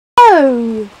Hello,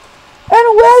 and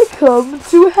welcome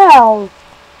to hell.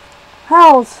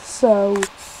 House so.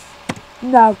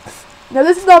 No,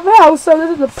 this is not the house so.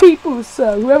 This is the people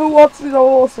so. Whoever watches is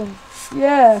awesome.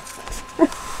 Yeah,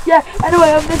 yeah.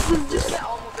 Anyway, this is. Just get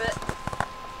on with it.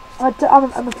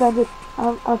 I'm offended.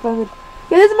 I'm offended.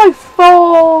 Yeah, this is my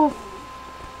fourth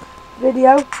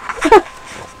video.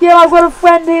 Yeah, I've got a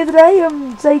friend here today.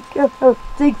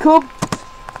 Jacob.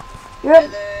 Yeah,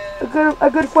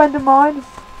 a good friend of mine.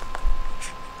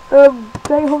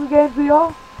 Playing Hunger Games we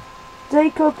are.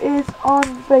 Jacob is on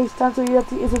FaceTime, so he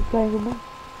actually isn't playing with me.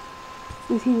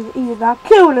 He's now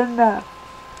cool enough.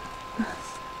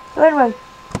 So anyway,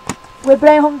 we're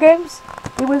playing Hunger Games.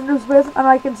 He was this person, and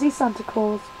I can see Santa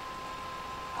Claus.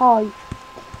 Hi.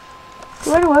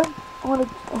 So anyway, I want to.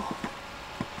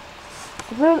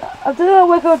 I didn't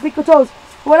wake up with big controls.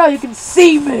 Well, now you can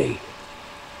see me.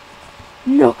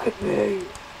 Look at me.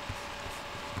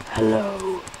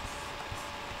 Hello.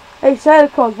 Hey Santa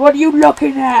Claus, what are you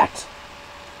looking at?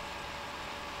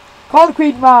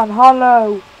 Concrete man,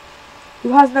 hello. Who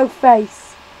has no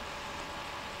face.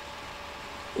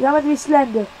 Is that meant to be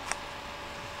slender?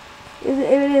 If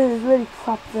it is, it's really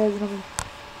crap version of him.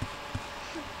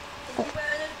 Is he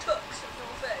wearing a tux with no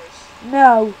face?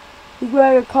 No. He's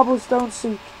wearing a cobblestone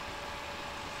suit.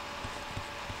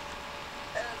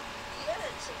 Yeah,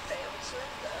 it's a failed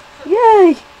cylinder.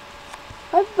 Yay!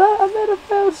 I made a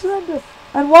failed cylinder.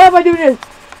 And why am I doing this?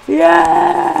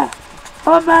 Yeah!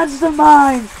 I'm a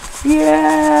mastermind!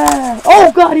 Yeah!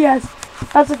 Oh god, yes!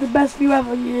 That's like the best view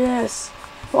ever, yes!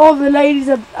 For all the ladies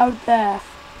out there,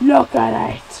 look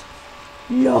at it!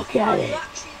 Look at Are it! you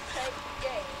actually playing the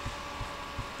game?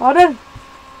 Pardon? Are you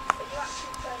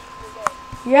actually playing the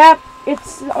game? Yep,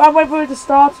 it's. I'm waiting for it to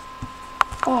start.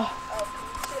 Oh. Oh,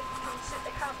 can you sit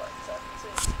the camera so I can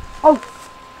see? Oh!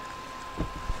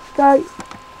 Okay.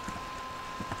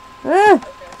 Okay,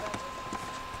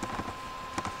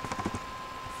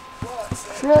 what?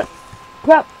 Shit.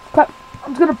 Crap. I'm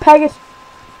just gonna peg it.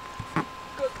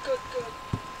 Good. Go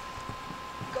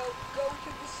to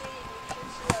the scene. You should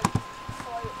see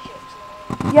pirate ships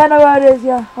and all. Yeah, I know where it is,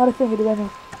 yeah. I had a thing to do anyway.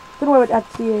 Don't know where it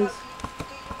actually is. Do you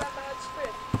remember how to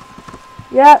sprint?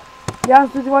 Yeah, I'm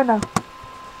supposed to right now.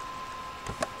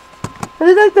 This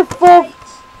is like the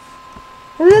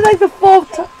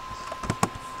fourth time.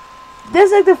 This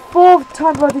is like the fourth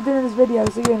time I've been doing this video,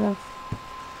 so you know.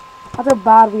 That's how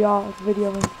bad we are at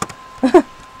videoing. How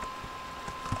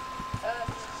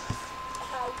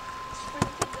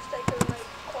sprinting just take away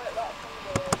quite a lot of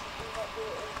hunger if you not do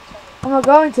it all the time. I'm not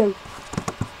going to. You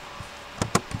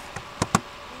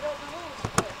know the rules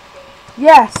of the game?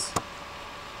 Yes.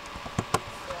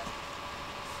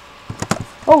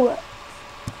 Yeah. Oh.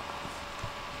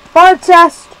 Fire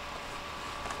chest.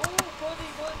 Oh, buddy.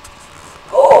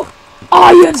 Oh,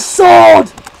 iron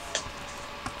sword.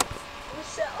 We're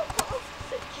set up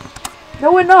for No,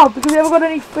 we're not because we haven't got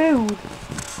any food.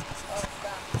 Oh,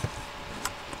 damn.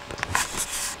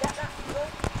 Get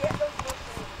those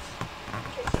mushrooms in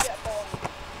case you get bored.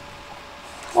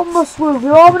 What mushrooms?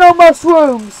 There are no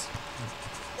mushrooms.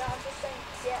 No, I'm just saying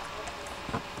get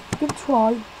mushrooms. You can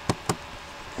try.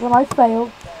 But I might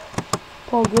fail.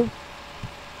 Probably.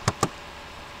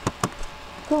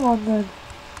 Come on then.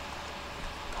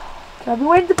 I've been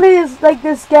waiting to play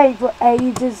this game for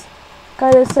ages.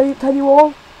 Can I tell you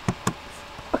all?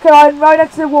 Okay, I'm right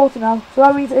next to the water now. So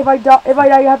that means if I die,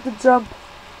 you have to jump.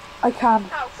 I can.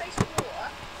 Ow, face the water.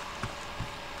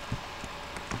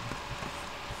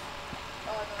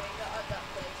 Oh no, you're not at that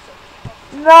place, so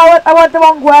keep on. No, I went the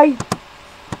wrong way.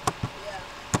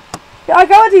 Yeah. I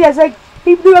go into this like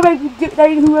people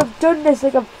who have done this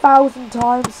like 1,000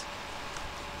 times.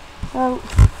 So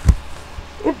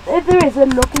if there is, they're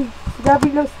lucky. I've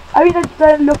been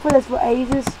trying to look for this for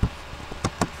ages.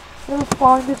 Never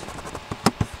find it.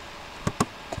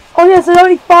 Oh yes, there's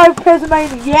only 5 players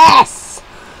remaining. Yes!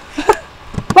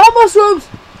 Bomb mushrooms!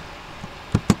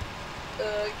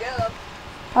 Get up.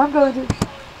 I'm going to. Look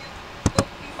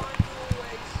behind you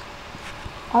always.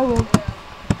 I will.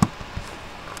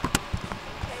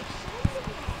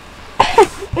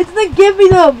 Yeah. It's not give me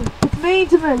them! It's mean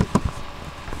to me.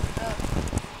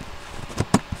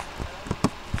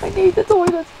 I need the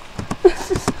toilet.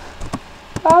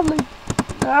 Badly.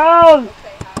 No!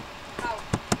 Okay, how?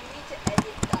 You need to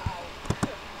edit that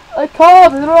out. I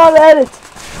can't, I don't know how to edit.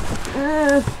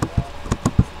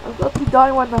 I've got to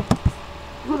die one now.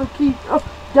 I'm gonna keep. Oh,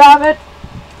 damn it!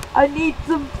 I need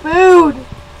some food!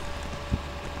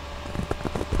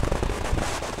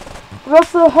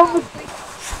 What's the hunger?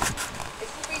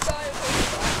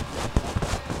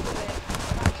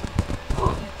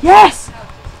 Yes!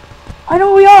 I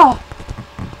know we are!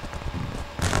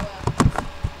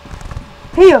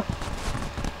 Here.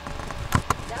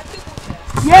 That's a good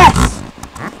chest. Yes.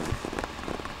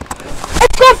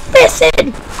 It's got fish in.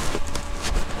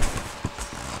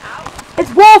 How?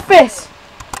 It's Warfish.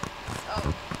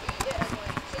 Oh, yeah,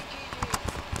 anyway.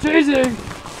 Say GG.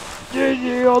 GG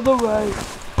on the way.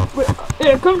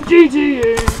 Here comes GG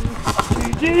in.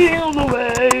 GG on the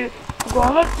way. I'm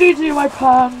gonna GG my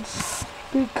pants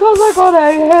because I got a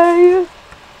hay.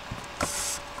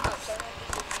 Oh, sorry, I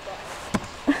just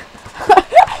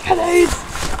I got A's.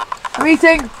 I'm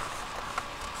eating.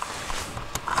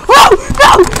 Oh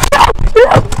no! No!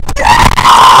 No!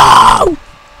 No!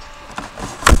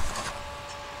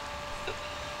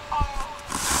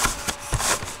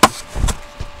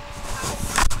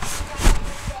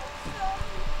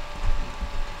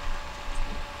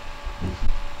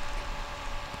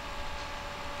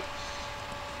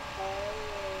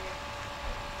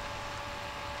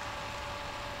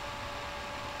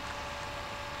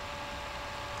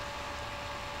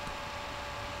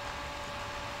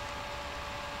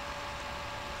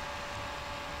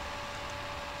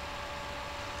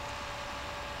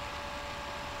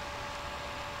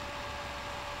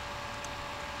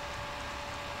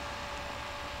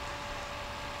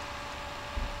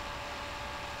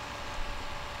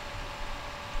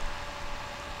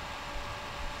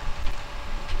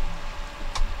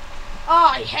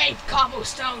 I hate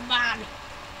cobblestone, man.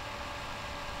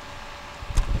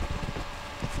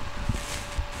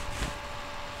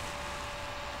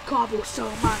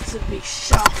 Cobblestone man should be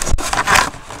shot.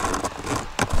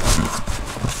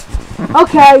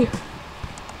 Okay.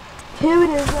 Here it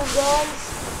is then,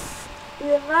 guys.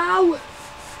 We are now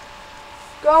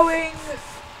going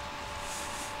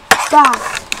back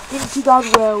into that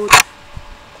world.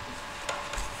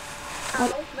 I'll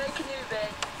make a new bed.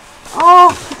 Oh,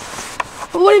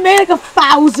 I've already made like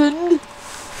 1,000.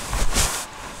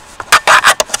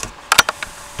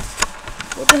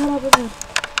 What the hell happened there?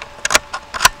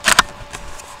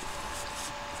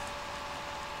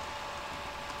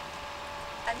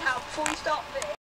 And how before we start this.